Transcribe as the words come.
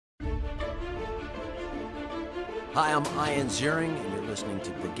Hi, I'm Ian Ziering, and you're listening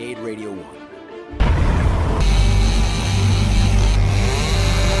to Brigade-Radio-One.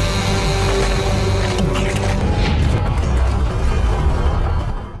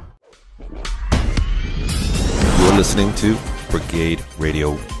 You're listening to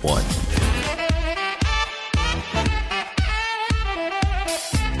Brigade-Radio-One.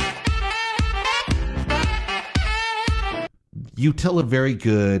 You tell a very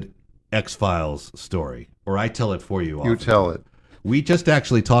good X-Files story, or I tell it for you. You tell it. We just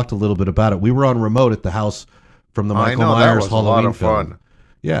actually talked a little bit about it. We were on remote at the house from the Michael Myers Halloween a lot of film. fun.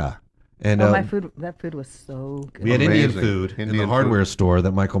 Yeah. And that food was so good. we had Amazing. Indian food in the Indian hardware food. store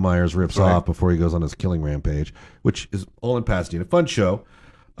that Michael Myers rips off before he goes on his killing rampage, which is all in Pasadena. Fun show.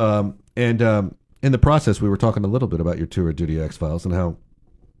 And in the process, we were talking a little bit about your tour of Duty X-Files and how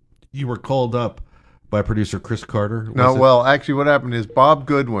you were called up by producer Chris Carter. No, well, actually what happened is Bob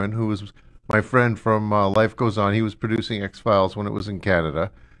Goodwin, who was my friend from Life Goes On, he was producing X-Files when it was in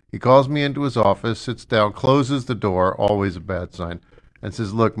Canada. He calls me into his office, sits down, closes the door, always a bad sign, and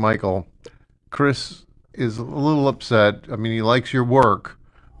says, look, Michael, Chris is a little upset. I mean, he likes your work,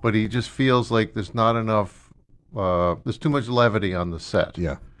 but he just feels like there's not enough, there's too much levity on the set.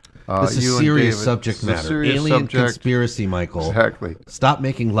 Yeah. This is you and serious David- subject it's a matter. serious Alien subject. conspiracy, Michael. Exactly. Stop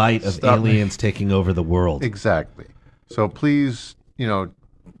making light of aliens taking over the world. Exactly. So please,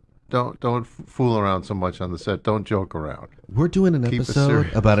 don't fool around so much on the set. Don't joke around. We're doing an Keep it episode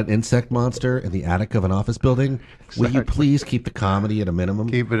serious. about an insect monster in the attic of an office building. Will you please keep the comedy at a minimum?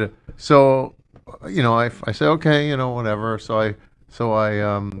 Keep it. So, I say okay, whatever. So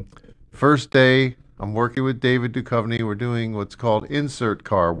I first day I'm working with David Duchovny. We're doing what's called insert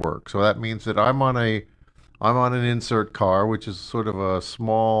car work. So that means that I'm on an insert car, which is sort of a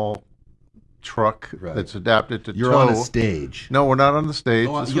small truck that's adapted to You're tow. on a stage. No, we're not on the stage.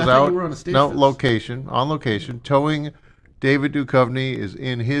 Oh, This I was thought out. you were on a stage No, for this. on location, towing. David Duchovny is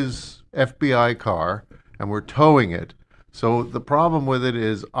in his FBI car, and we're towing it. So the problem with it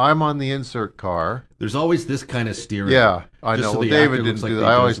is I'm on the insert car. There's always this kind of steering. Yeah, I Just know. so Well, the David actor didn't looks like do he that.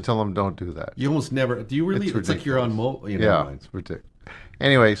 I always doesn't- tell him don't do that. You almost never. Do you really? It's like you're on Yeah, it's ridiculous.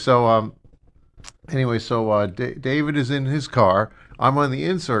 Anyway, so David is in his car. I'm on the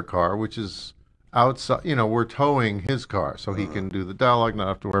insert car, which is outside. We're towing his car so he can do the dialogue, not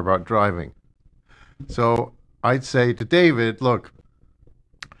have to worry about driving. So I'd say to David, look,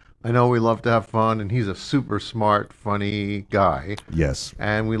 I know we love to have fun, and he's a super smart, funny guy. Yes.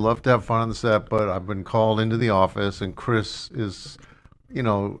 And we love to have fun on the set, but I've been called into the office, and Chris is,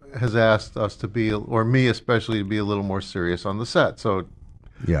 has asked us to be, or me especially, to be a little more serious on the set. So,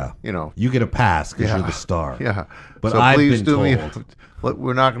 Yeah. you get a pass because Yeah. you're the star. Yeah. But so I've please been do told.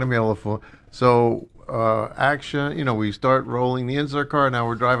 we're not going to be able to fool. So action, we start rolling the insert car. Now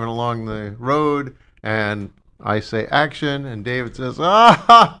we're driving along the road, and I say action, and David says,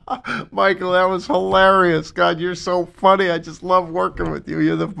 Michael, that was hilarious. God, you're so funny. I just love working with you.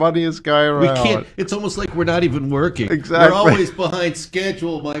 You're the funniest guy around. We can't. It's almost like we're not even working. Exactly. We're always behind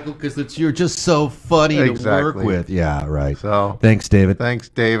schedule, Michael, because you're just so funny to work Exactly. with. Yeah, right. So Thanks, David. Thanks,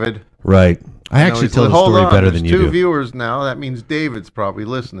 David. Right. I actually tell the Hold story on, better there's than you two do. viewers now. That means David's probably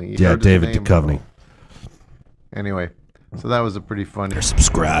listening. You Yeah, heard his David name. Duchovny. Anyway, so that was a pretty funny.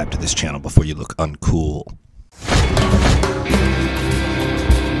 Subscribe to this channel before you look uncool.